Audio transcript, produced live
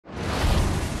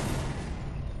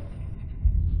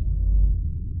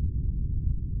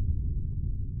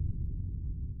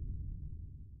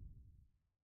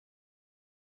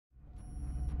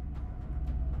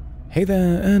Hey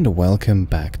there and welcome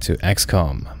back to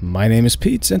XCOM. My name is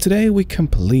Pete and today we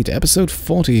complete episode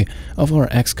 40 of our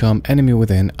XCOM Enemy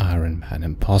Within Ironman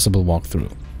Impossible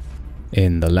walkthrough.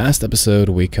 In the last episode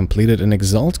we completed an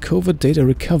EXALT covert data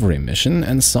recovery mission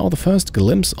and saw the first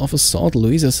glimpse of Assault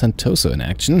Luisa Santoso in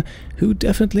action, who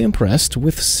definitely impressed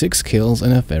with 6 kills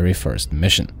in her very first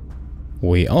mission.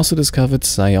 We also discovered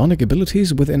psionic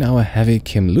abilities within our heavy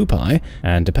Kim Lupai,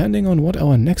 and depending on what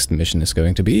our next mission is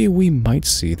going to be, we might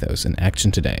see those in action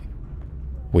today.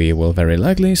 We will very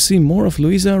likely see more of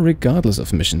Luisa regardless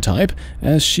of mission type,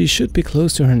 as she should be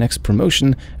close to her next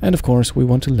promotion, and of course we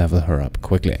want to level her up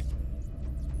quickly.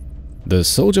 The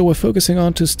soldier we're focusing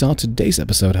on to start today's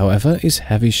episode, however, is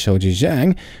heavy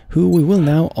Shaojie, who we will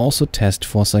now also test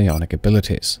for psionic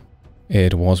abilities.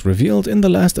 It was revealed in the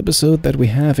last episode that we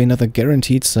have another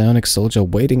guaranteed psionic soldier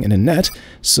waiting in Annette,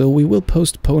 so we will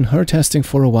postpone her testing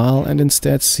for a while and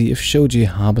instead see if Shaojie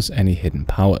harbors any hidden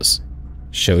powers.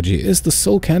 Shaojie is the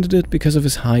sole candidate because of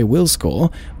his high will score,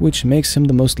 which makes him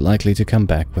the most likely to come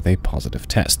back with a positive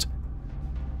test.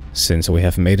 Since we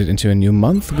have made it into a new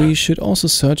month, we should also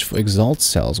search for EXALT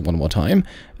cells one more time,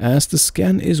 as the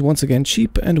scan is once again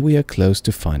cheap and we are close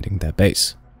to finding their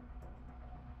base.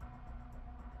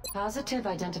 Positive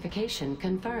identification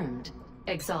confirmed.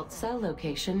 EXALT cell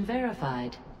location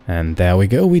verified. And there we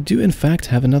go, we do in fact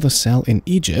have another cell in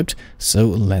Egypt, so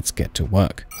let's get to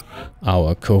work.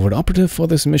 Our covert operative for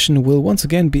this mission will once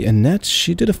again be Annette.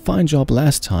 She did a fine job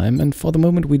last time, and for the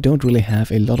moment we don't really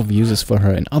have a lot of uses for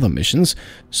her in other missions,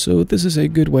 so this is a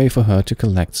good way for her to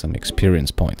collect some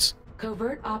experience points.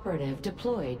 Covert operative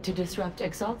deployed to disrupt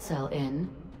EXALT cell in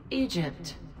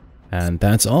Egypt. And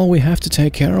that's all we have to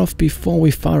take care of before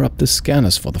we fire up the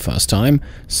scanners for the first time,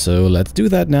 so let's do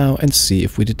that now and see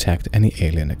if we detect any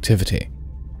alien activity.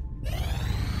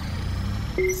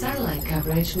 Satellite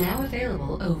coverage now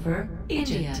available over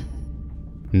India.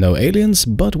 No aliens,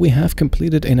 but we have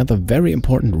completed another very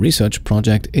important research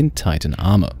project in Titan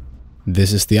armor.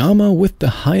 This is the armor with the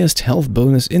highest health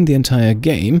bonus in the entire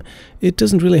game. It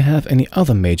doesn't really have any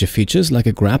other major features like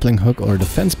a grappling hook or a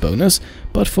defense bonus,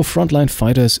 but for frontline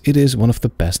fighters it is one of the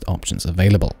best options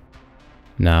available.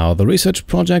 Now, the research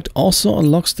project also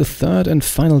unlocks the third and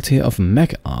final tier of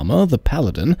mech armor, the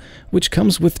Paladin, which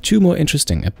comes with 2 more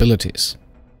interesting abilities.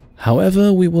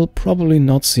 However, we will probably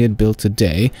not see it built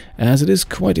today, as it is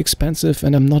quite expensive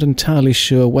and I'm not entirely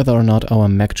sure whether or not our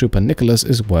mech trooper Nicholas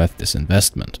is worth this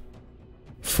investment.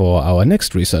 For our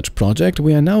next research project,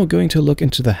 we are now going to look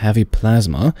into the heavy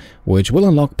plasma, which will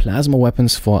unlock plasma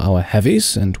weapons for our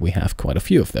heavies, and we have quite a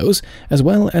few of those, as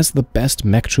well as the best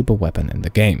mech trooper weapon in the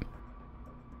game.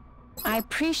 I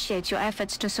appreciate your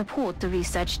efforts to support the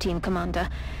research team, Commander.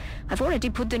 I've already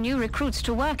put the new recruits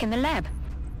to work in the lab.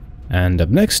 And up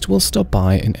next, we'll stop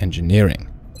by in engineering.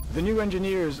 The new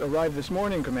engineers arrived this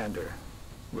morning, Commander.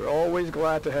 We're always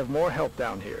glad to have more help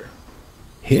down here.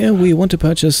 Here we want to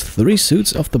purchase 3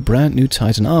 suits of the brand new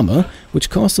Titan armor,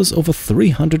 which cost us over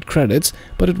 300 credits,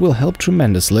 but it will help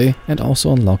tremendously and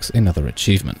also unlocks another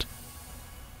achievement.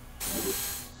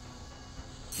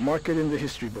 Mark it in the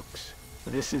history books.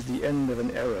 This is the end of an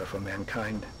era for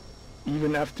mankind.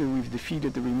 Even after we've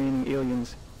defeated the remaining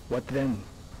aliens, what then?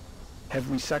 Have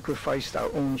we sacrificed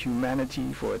our own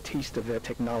humanity for a taste of their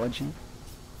technology?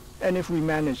 And if we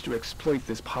manage to exploit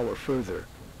this power further,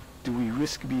 do we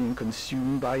risk being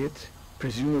consumed by it,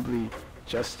 presumably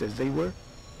just as they were?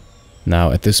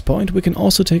 Now at this point we can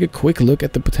also take a quick look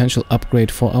at the potential upgrade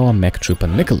for our mech trooper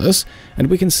Nicholas, and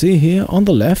we can see here on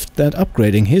the left that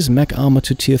upgrading his mech armor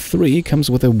to tier 3 comes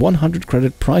with a 100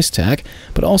 credit price tag,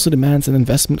 but also demands an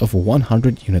investment of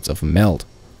 100 units of meld.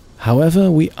 However,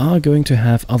 we are going to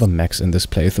have other mechs in this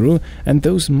playthrough, and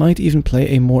those might even play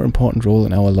a more important role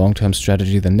in our long-term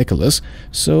strategy than Nicholas,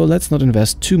 so let's not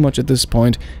invest too much at this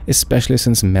point, especially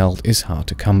since meld is hard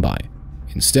to come by.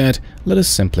 Instead, let us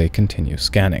simply continue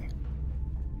scanning.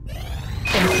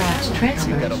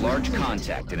 We've got a large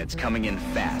contact and it's coming in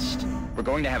fast. We're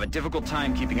going to have a difficult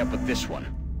time keeping up with this one.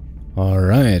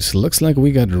 Alright, looks like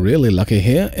we got really lucky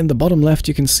here. In the bottom left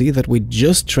you can see that we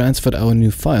just transferred our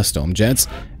new Firestorm jets,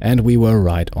 and we were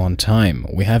right on time.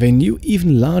 We have a new,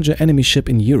 even larger enemy ship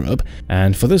in Europe,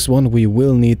 and for this one we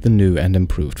will need the new and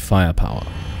improved firepower.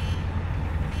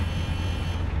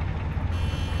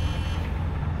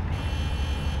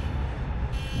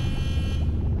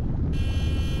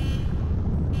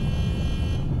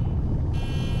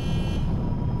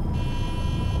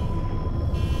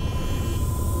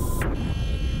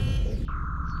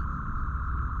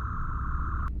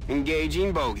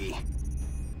 Engaging bogey.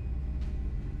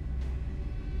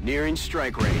 Nearing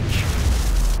strike range.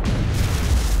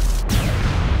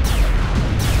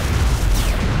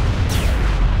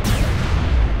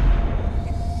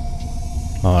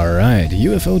 Alright,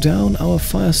 UFO down, our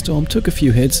Firestorm took a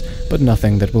few hits, but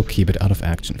nothing that will keep it out of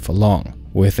action for long.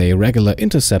 With a regular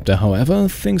interceptor, however,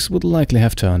 things would likely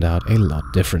have turned out a lot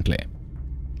differently.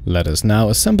 Let us now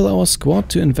assemble our squad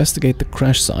to investigate the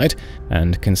crash site,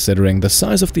 and considering the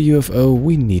size of the UFO,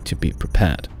 we need to be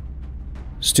prepared.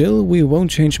 Still, we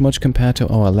won't change much compared to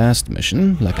our last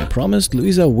mission. Like I promised,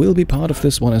 Luisa will be part of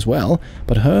this one as well,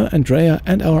 but her, Andrea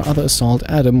and our other assault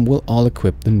Adam will all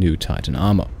equip the new Titan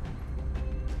armor.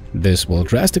 This will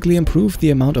drastically improve the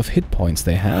amount of hit points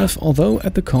they have, although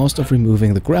at the cost of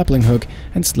removing the grappling hook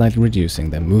and slightly reducing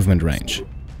their movement range.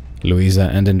 Luisa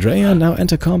and Andrea now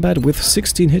enter combat with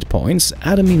 16 hit points.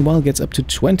 Adam meanwhile gets up to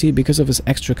 20 because of his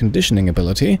extra conditioning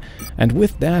ability, and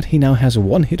with that he now has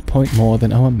 1 hit point more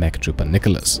than our mech trooper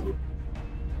Nicholas.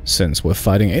 Since we're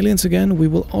fighting aliens again, we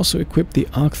will also equip the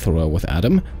arc thrower with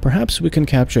Adam. Perhaps we can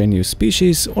capture a new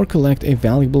species or collect a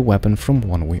valuable weapon from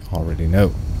one we already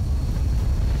know.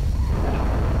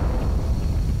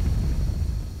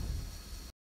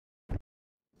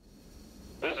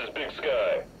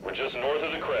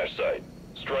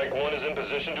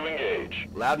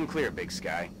 Loud and clear, Big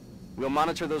Sky. We'll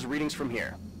monitor those readings from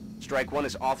here. Strike 1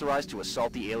 is authorized to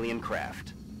assault the alien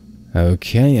craft.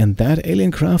 Okay, and that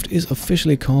alien craft is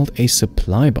officially called a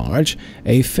Supply Barge,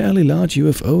 a fairly large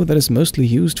UFO that is mostly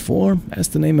used for, as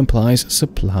the name implies,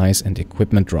 supplies and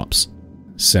equipment drops.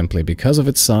 Simply because of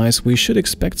its size, we should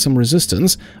expect some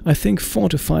resistance. I think 4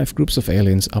 to 5 groups of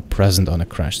aliens are present on a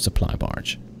crashed supply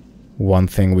barge. One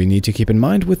thing we need to keep in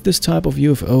mind with this type of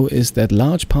UFO is that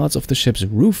large parts of the ship's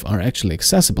roof are actually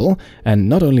accessible, and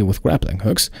not only with grappling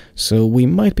hooks, so we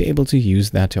might be able to use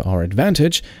that to our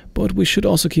advantage, but we should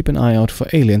also keep an eye out for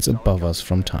aliens above us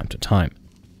from time to time.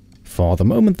 For the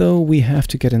moment though, we have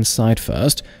to get inside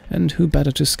first, and who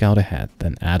better to scout ahead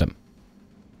than Adam.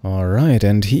 Alright,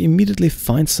 and he immediately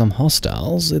finds some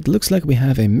hostiles. It looks like we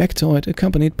have a mechtoid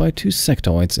accompanied by 2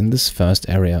 sectoids in this first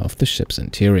area of the ship's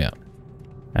interior.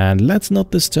 And let's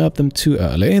not disturb them too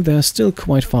early, they're still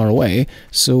quite far away,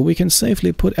 so we can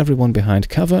safely put everyone behind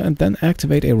cover and then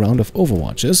activate a round of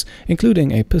overwatches,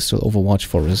 including a pistol overwatch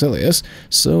for Resilius,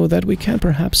 so that we can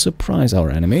perhaps surprise our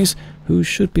enemies, who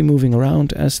should be moving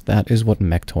around as that is what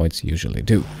mechtoids usually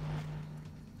do.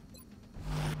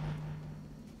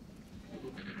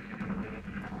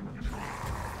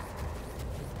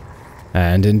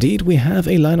 And indeed, we have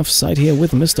a line of sight here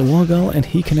with Mr. Wargal, and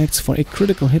he connects for a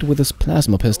critical hit with his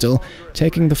plasma pistol,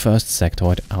 taking the first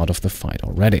sectoid out of the fight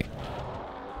already.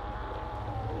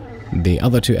 The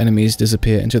other 2 enemies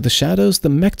disappear into the shadows. The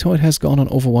mechtoid has gone on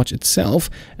overwatch itself,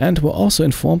 and we're also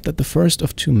informed that the first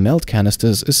of 2 melt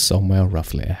canisters is somewhere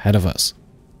roughly ahead of us.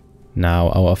 Now,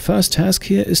 our first task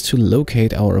here is to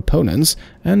locate our opponents,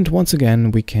 and once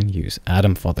again we can use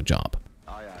Adam for the job.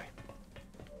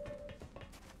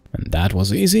 And that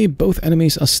was easy. Both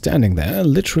enemies are standing there,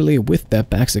 literally with their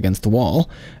backs against the wall,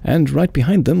 and right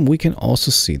behind them we can also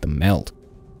see them melt.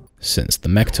 Since the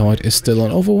mechtoid is still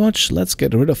on overwatch, let's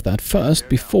get rid of that first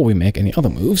before we make any other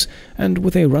moves, and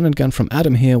with a run and gun from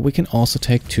Adam here we can also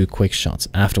take 2 quick shots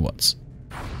afterwards.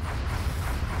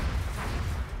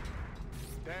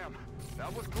 Damn,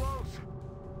 that was close.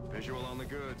 Visual on the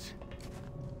goods.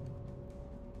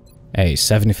 A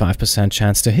 75%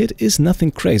 chance to hit is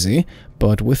nothing crazy,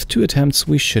 but with 2 attempts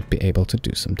we should be able to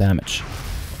do some damage.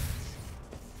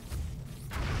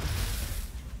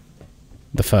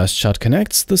 The first shot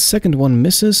connects, the second one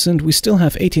misses, and we still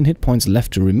have 18 hit points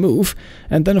left to remove,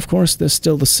 and then of course there's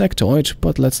still the sectoid,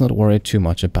 but let's not worry too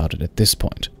much about it at this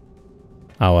point.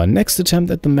 Our next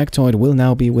attempt at the mechtoid will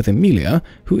now be with Emilia,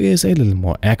 who is a little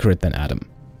more accurate than Adam.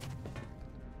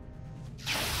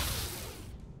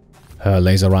 Her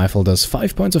laser rifle does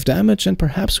 5 points of damage, and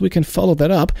perhaps we can follow that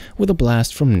up with a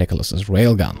blast from Nicholas's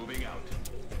railgun.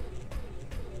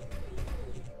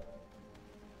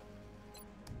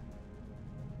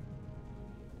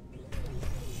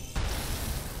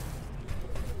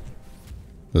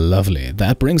 Lovely,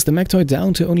 that brings the mechtoid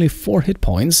down to only 4 hit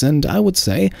points, and I would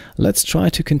say let's try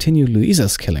to continue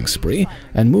Luisa's killing spree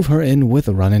and move her in with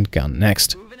a run and gun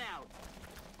next.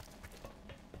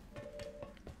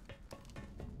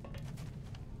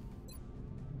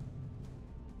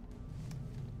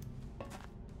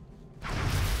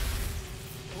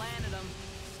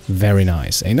 Very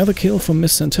nice, another kill from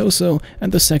Miss Santoso,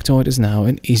 and the sectoid is now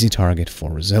an easy target for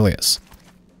Resilius.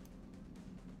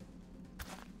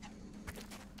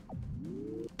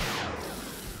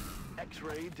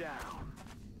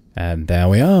 And there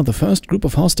we are, the first group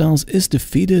of hostiles is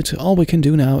defeated. All we can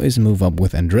do now is move up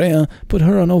with Andrea, put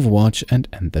her on overwatch and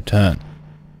end the turn.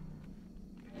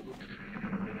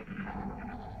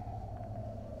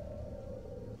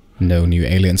 No new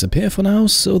aliens appear for now,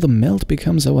 so the melt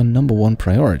becomes our #1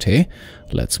 priority.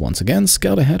 Let's once again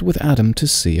scout ahead with Adam to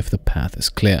see if the path is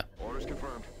clear. Orders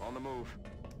confirmed. On the move.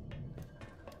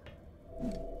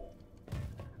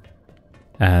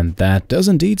 And that does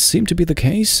indeed seem to be the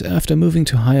case. After moving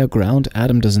to higher ground,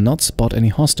 Adam does not spot any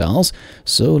hostiles,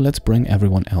 so let's bring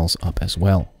everyone else up as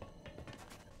well.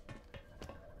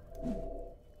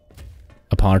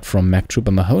 Apart from Mech Trooper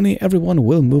Mahoney, everyone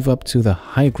will move up to the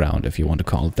high ground, if you want to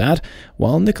call it that,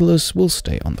 while Nicholas will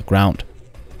stay on the ground.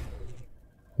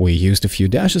 We used a few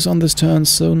dashes on this turn,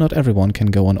 so not everyone can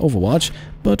go on Overwatch,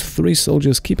 but 3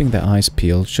 soldiers keeping their eyes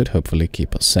peeled should hopefully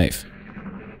keep us safe.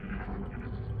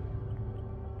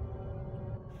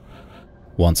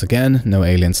 Once again, no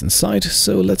aliens in sight,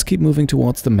 so let's keep moving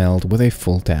towards the meld with a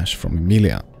full dash from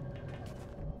Emilia.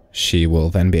 She will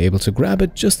then be able to grab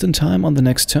it just in time on the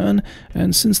next turn,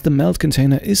 and since the meld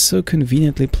container is so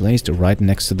conveniently placed right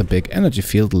next to the big energy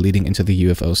field leading into the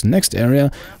UFO's next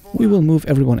area, we will move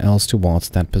everyone else towards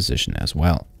that position as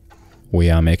well. We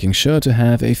are making sure to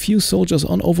have a few soldiers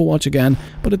on Overwatch again,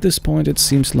 but at this point it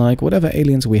seems like whatever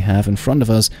aliens we have in front of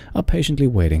us are patiently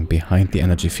waiting behind the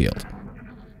energy field.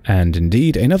 And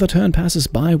indeed, another turn passes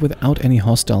by without any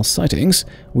hostile sightings.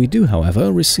 We do,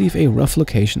 however, receive a rough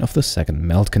location of the second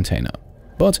meld container.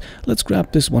 But let's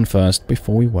grab this one first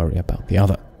before we worry about the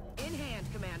other. In hand,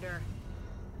 Commander.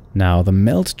 Now, the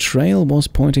meld trail was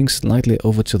pointing slightly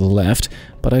over to the left,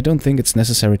 but I don't think it's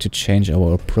necessary to change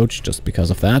our approach just because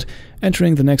of that.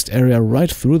 Entering the next area right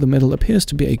through the middle appears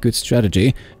to be a good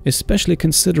strategy, especially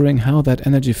considering how that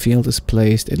energy field is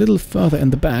placed a little further in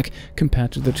the back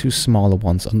compared to the 2 smaller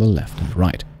ones on the left and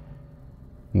right.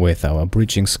 With our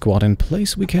breaching squad in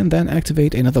place, we can then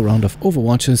activate another round of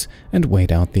Overwatches and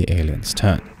wait out the alien's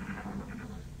turn.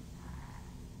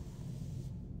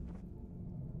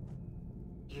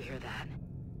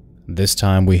 This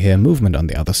time we hear movement on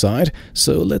the other side,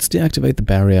 so let's deactivate the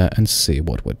barrier and see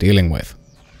what we're dealing with.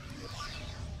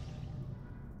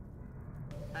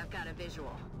 I've got a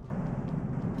visual.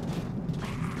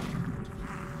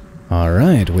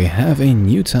 Alright, we have a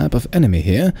new type of enemy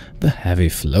here, the heavy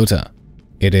floater.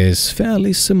 It is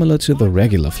fairly similar to the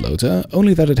regular floater,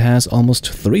 only that it has almost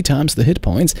 3 times the hit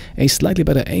points, a slightly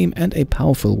better aim and a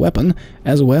powerful weapon,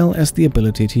 as well as the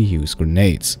ability to use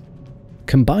grenades.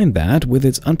 Combine that with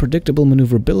its unpredictable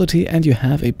maneuverability and you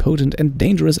have a potent and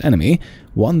dangerous enemy,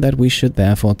 one that we should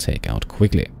therefore take out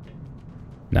quickly.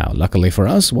 Now, luckily for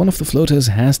us, one of the floaters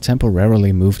has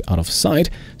temporarily moved out of sight,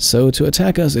 so to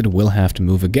attack us it will have to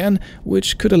move again,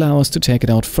 which could allow us to take it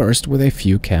out first with a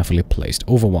few carefully placed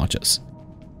overwatches.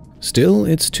 Still,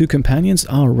 its 2 companions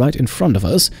are right in front of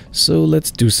us, so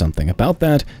let's do something about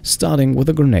that, starting with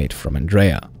a grenade from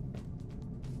Andrea.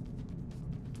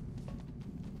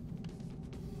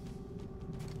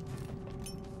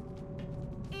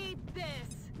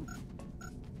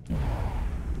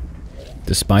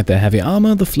 Despite their heavy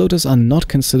armor, the floaters are not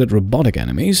considered robotic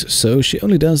enemies, so she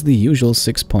only does the usual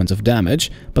 6 points of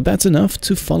damage, but that's enough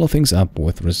to follow things up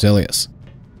with Resilius.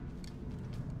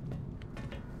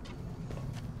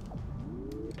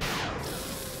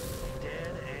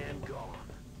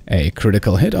 A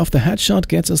critical hit off the headshot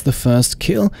gets us the first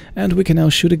kill, and we can now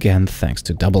shoot again thanks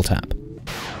to double tap.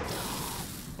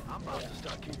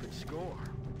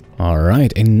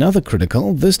 Alright, another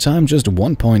critical, this time just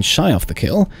 1 point shy of the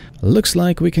kill. Looks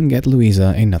like we can get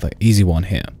Luisa another easy one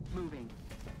here.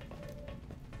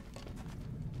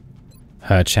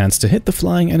 Her chance to hit the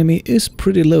flying enemy is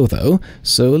pretty low though,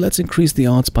 so let's increase the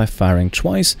odds by firing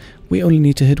twice. We only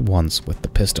need to hit once with the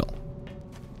pistol.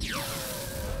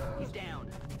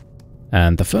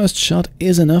 And the first shot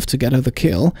is enough to get her the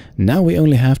kill. Now we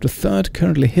only have the 3rd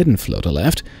currently hidden floater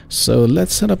left, so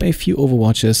let's set up a few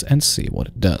overwatches and see what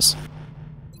it does.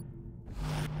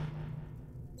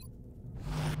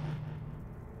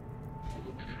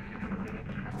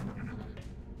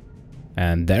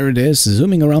 And there it is,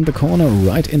 zooming around the corner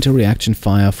right into reaction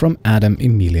fire from Adam,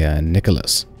 Emilia and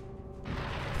Nicholas.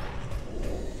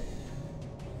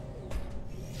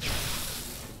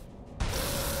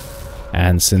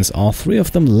 And since all 3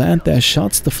 of them land their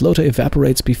shots, the floater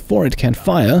evaporates before it can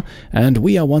fire, and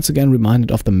we are once again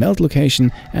reminded of the meld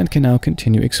location and can now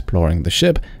continue exploring the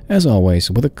ship, as always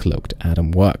with a cloaked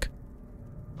Adam work.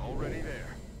 Already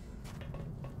there.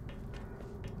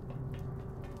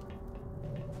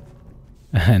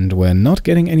 And we're not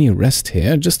getting any rest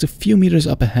here. Just a few meters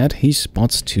up ahead he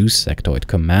spots 2 sectoid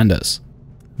commanders.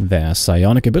 Their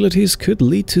psionic abilities could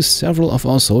lead to several of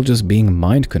our soldiers being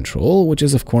mind control, which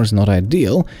is of course not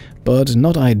ideal, but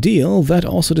not ideal, that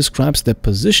also describes their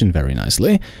position very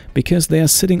nicely, because they are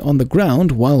sitting on the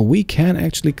ground while we can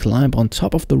actually climb on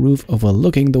top of the roof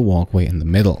overlooking the walkway in the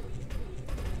middle.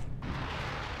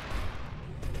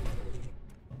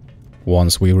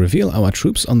 Once we reveal our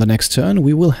troops on the next turn,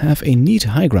 we will have a neat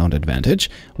high ground advantage,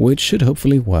 which should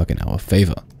hopefully work in our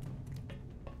favor.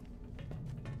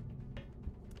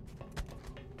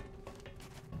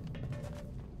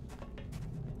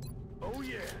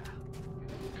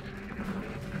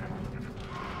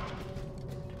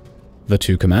 The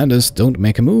two commanders don't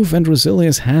make a move and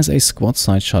Resilius has a squad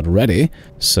side shot ready,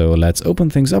 so let's open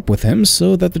things up with him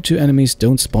so that the two enemies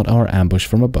don't spot our ambush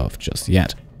from above just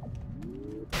yet.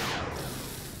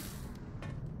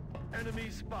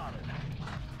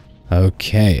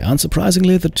 Okay,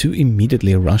 unsurprisingly the two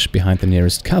immediately rush behind the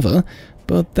nearest cover,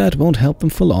 but that won't help them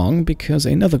for long because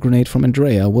another grenade from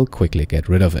Andrea will quickly get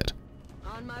rid of it.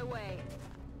 On my way.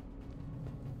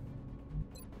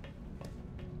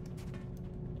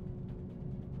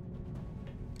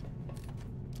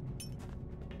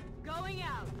 Going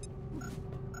out.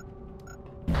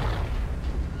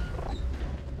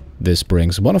 This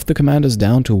brings one of the commanders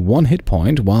down to 1 hit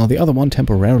point, while the other one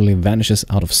temporarily vanishes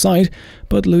out of sight,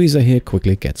 but Luisa here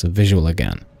quickly gets a visual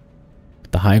again.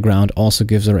 The high ground also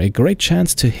gives her a great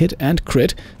chance to hit and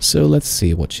crit, so let's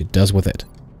see what she does with it.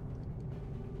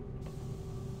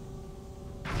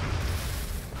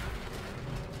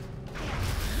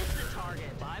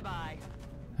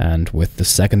 And with the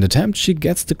second attempt, she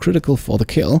gets the critical for the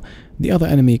kill. The other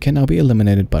enemy can now be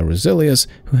eliminated by Resilius,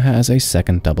 who has a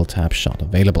second double tap shot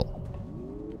available.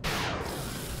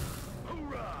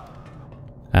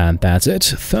 And that's it.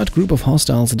 Third group of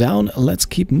hostiles down. Let's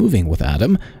keep moving with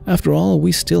Adam. After all,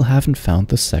 we still haven't found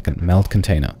the second melt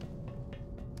container.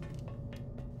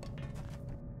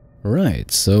 Right,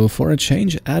 so for a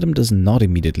change, Adam does not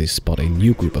immediately spot a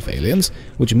new group of aliens,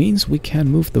 which means we can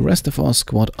move the rest of our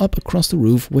squad up across the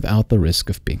roof without the risk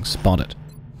of being spotted.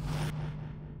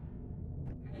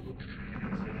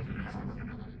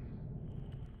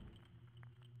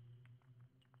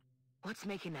 What's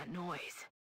making that noise?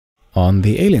 On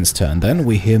the alien's turn then,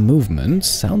 we hear movement,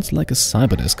 sounds like a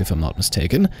cyberdisk if I'm not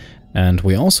mistaken, and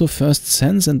we also first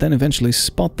sense and then eventually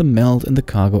spot the meld in the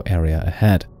cargo area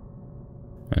ahead.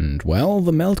 And well,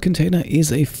 the meld container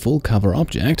is a full cover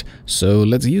object, so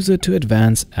let's use it to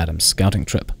advance Adam's scouting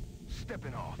trip.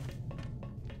 Stepping off.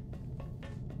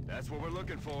 That's what we're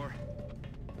looking for.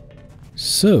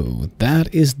 So,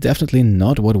 that is definitely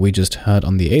not what we just heard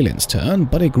on the alien's turn,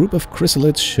 but a group of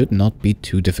chrysalids should not be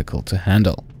too difficult to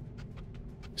handle.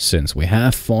 Since we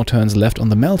have 4 turns left on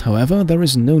the meld, however, there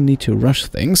is no need to rush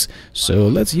things, so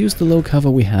let's use the low cover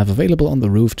we have available on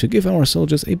the roof to give our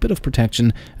soldiers a bit of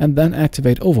protection and then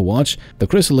activate Overwatch. The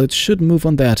chrysalids should move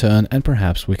on their turn and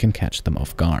perhaps we can catch them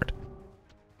off guard.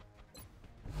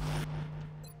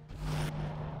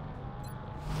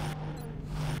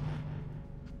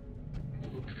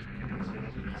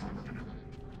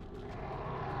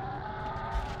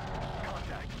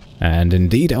 And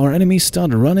indeed, our enemies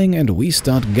start running and we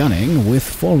start gunning, with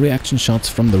 4 reaction shots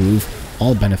from the roof,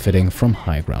 all benefiting from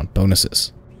high ground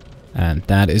bonuses. And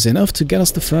that is enough to get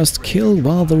us the first kill,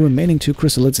 while the remaining 2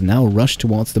 chrysalids now rush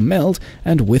towards the meld,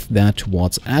 and with that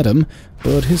towards Adam,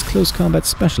 but his close combat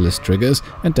specialist triggers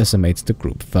and decimates the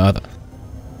group further.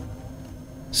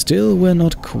 Still, we're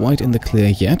not quite in the clear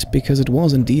yet, because it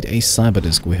was indeed a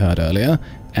cyberdisk we heard earlier,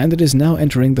 and it is now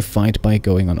entering the fight by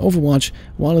going on Overwatch,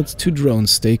 while its 2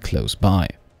 drones stay close by.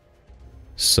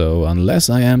 So, unless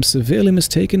I am severely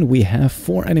mistaken, we have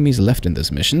 4 enemies left in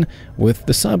this mission, with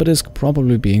the cyberdisk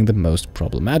probably being the most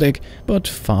problematic, but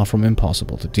far from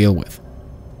impossible to deal with.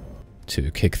 To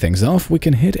kick things off, we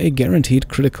can hit a guaranteed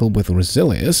critical with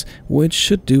Resilius, which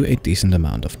should do a decent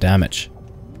amount of damage.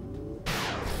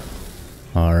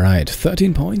 Alright,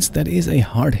 13 points, that is a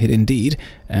hard hit indeed,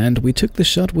 and we took the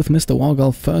shot with Mr.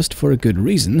 Wargal first for a good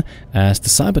reason, as the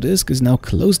cyberdisk is now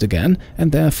closed again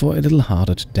and therefore a little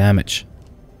harder to damage.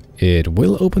 It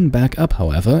will open back up,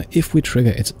 however, if we trigger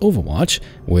its Overwatch,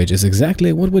 which is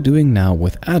exactly what we're doing now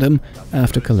with Adam,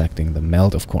 after collecting the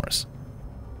meld, of course.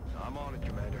 I'm on it,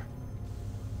 Commander.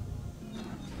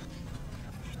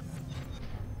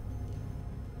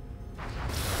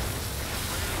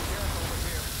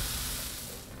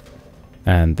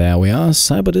 And there we are,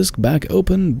 cyberdisk back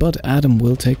open, but Adam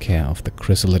will take care of the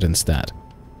chrysalid instead.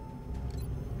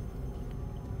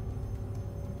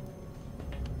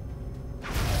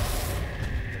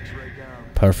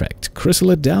 Perfect.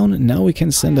 crystal it down, now we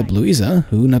can send up Luisa,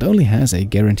 who not only has a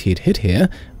guaranteed hit here,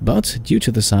 but due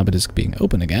to the cyberdisk being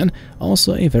open again,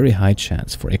 also a very high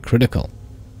chance for a critical.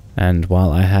 And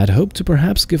while I had hoped to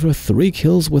perhaps give her 3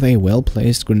 kills with a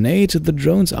well-placed grenade, the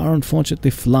drones are unfortunately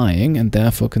flying and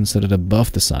therefore considered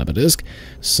above the cyberdisk,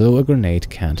 so a grenade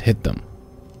can't hit them.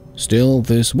 Still,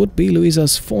 this would be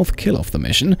Luisa's 4th kill of the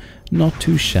mission, not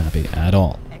too shabby at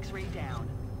all.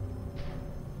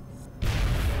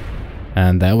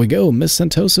 And there we go, Miss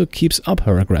Santoso keeps up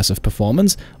her aggressive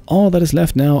performance. All that is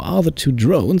left now are the 2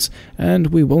 drones, and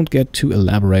we won't get too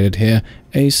elaborated here.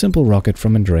 A simple rocket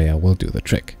from Andrea will do the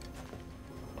trick.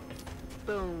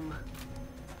 Boom.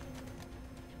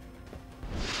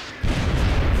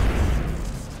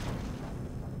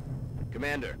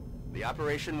 Commander, the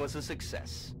operation was a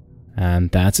success.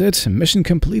 And that's it, mission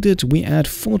completed. We add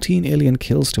 14 alien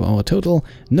kills to our total,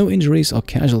 no injuries or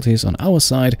casualties on our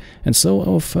side, and so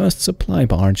our first supply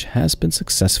barge has been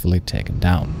successfully taken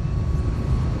down.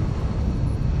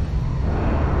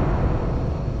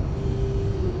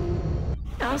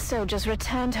 Our soldiers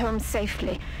returned home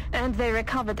safely, and they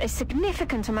recovered a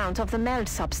significant amount of the meld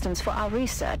substance for our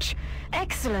research.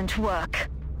 Excellent work!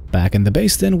 Back in the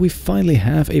base then, we finally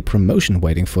have a promotion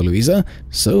waiting for Luisa,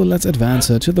 so let's advance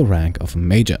her to the rank of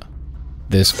Major.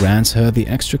 This grants her the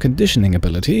extra conditioning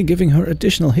ability, giving her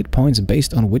additional hit points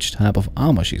based on which type of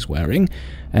armor she's wearing,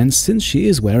 and since she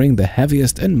is wearing the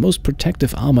heaviest and most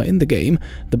protective armor in the game,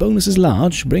 the bonus is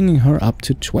large, bringing her up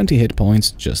to 20 hit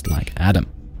points just like Adam.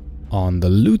 On the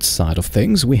loot side of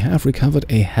things, we have recovered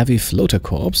a heavy floater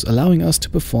corpse, allowing us to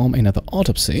perform another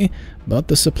autopsy, but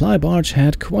the supply barge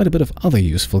had quite a bit of other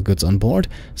useful goods on board,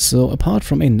 so apart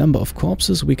from a number of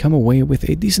corpses, we come away with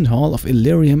a decent haul of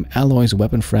Illyrium, alloys,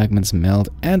 weapon fragments, meld,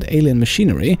 and alien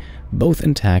machinery, both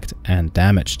intact and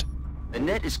damaged.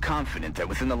 Annette is confident that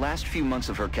within the last few months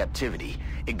of her captivity,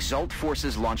 EXALT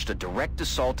forces launched a direct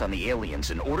assault on the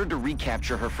aliens in order to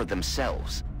recapture her for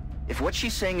themselves. If what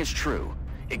she's saying is true,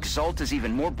 EXALT is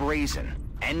even more brazen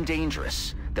and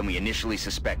dangerous than we initially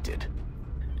suspected.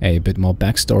 A bit more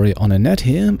backstory on Annette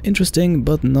here, interesting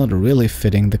but not really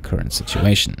fitting the current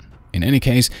situation. In any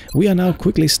case, we are now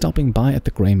quickly stopping by at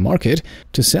the grey market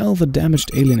to sell the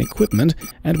damaged alien equipment,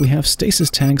 and we have stasis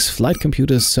tanks, flight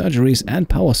computers, surgeries and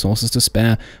power sources to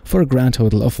spare for a grand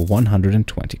total of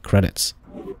 120 credits.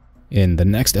 In the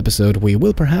next episode, we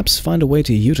will perhaps find a way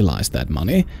to utilize that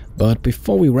money, but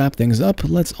before we wrap things up,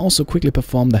 let's also quickly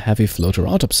perform the heavy floater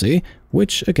autopsy,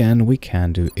 which again we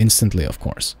can do instantly, of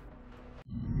course.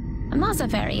 Another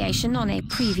variation on a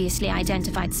previously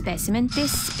identified specimen,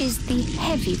 this is the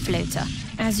heavy floater.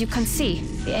 As you can see,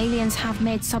 the aliens have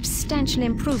made substantial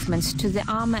improvements to the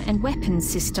armor and weapons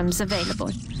systems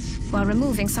available, while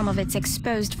removing some of its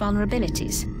exposed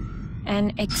vulnerabilities.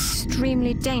 An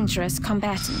extremely dangerous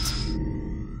combatant.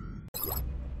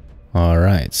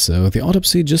 Alright, so the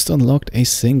autopsy just unlocked a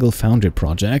single foundry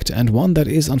project, and one that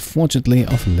is unfortunately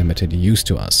of limited use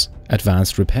to us.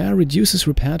 Advanced repair reduces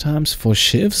repair times for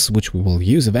shivs, which we will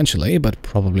use eventually, but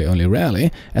probably only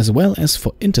rarely, as well as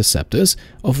for interceptors,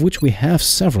 of which we have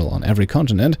several on every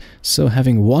continent, so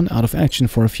having one out of action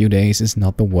for a few days is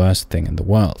not the worst thing in the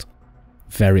world.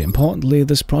 Very importantly,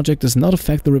 this project does not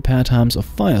affect the repair times of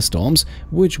Firestorms,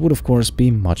 which would of course be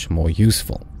much more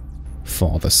useful.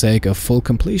 For the sake of full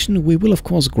completion, we will of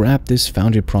course grab this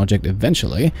foundry project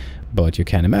eventually, but you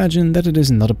can imagine that it is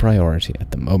not a priority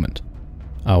at the moment.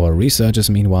 Our researchers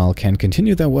meanwhile can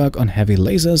continue their work on heavy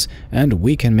lasers, and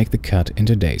we can make the cut in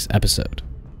today's episode.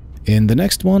 In the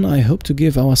next one, I hope to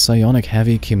give our psionic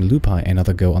heavy Kim Lupai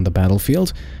another go on the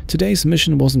battlefield. Today's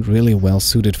mission wasn't really well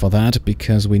suited for that,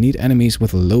 because we need enemies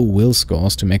with low will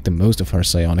scores to make the most of her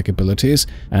psionic abilities,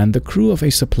 and the crew of a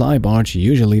supply barge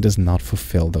usually does not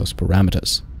fulfill those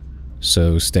parameters.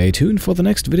 So stay tuned for the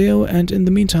next video, and in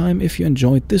the meantime, if you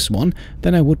enjoyed this one,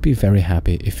 then I would be very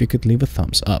happy if you could leave a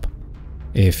thumbs up.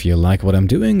 If you like what I'm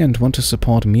doing and want to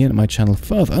support me and my channel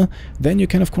further, then you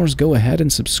can of course go ahead and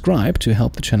subscribe to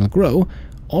help the channel grow,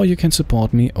 or you can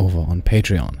support me over on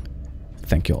Patreon.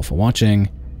 Thank you all for watching,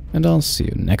 and I'll see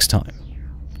you next time.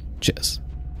 Cheers.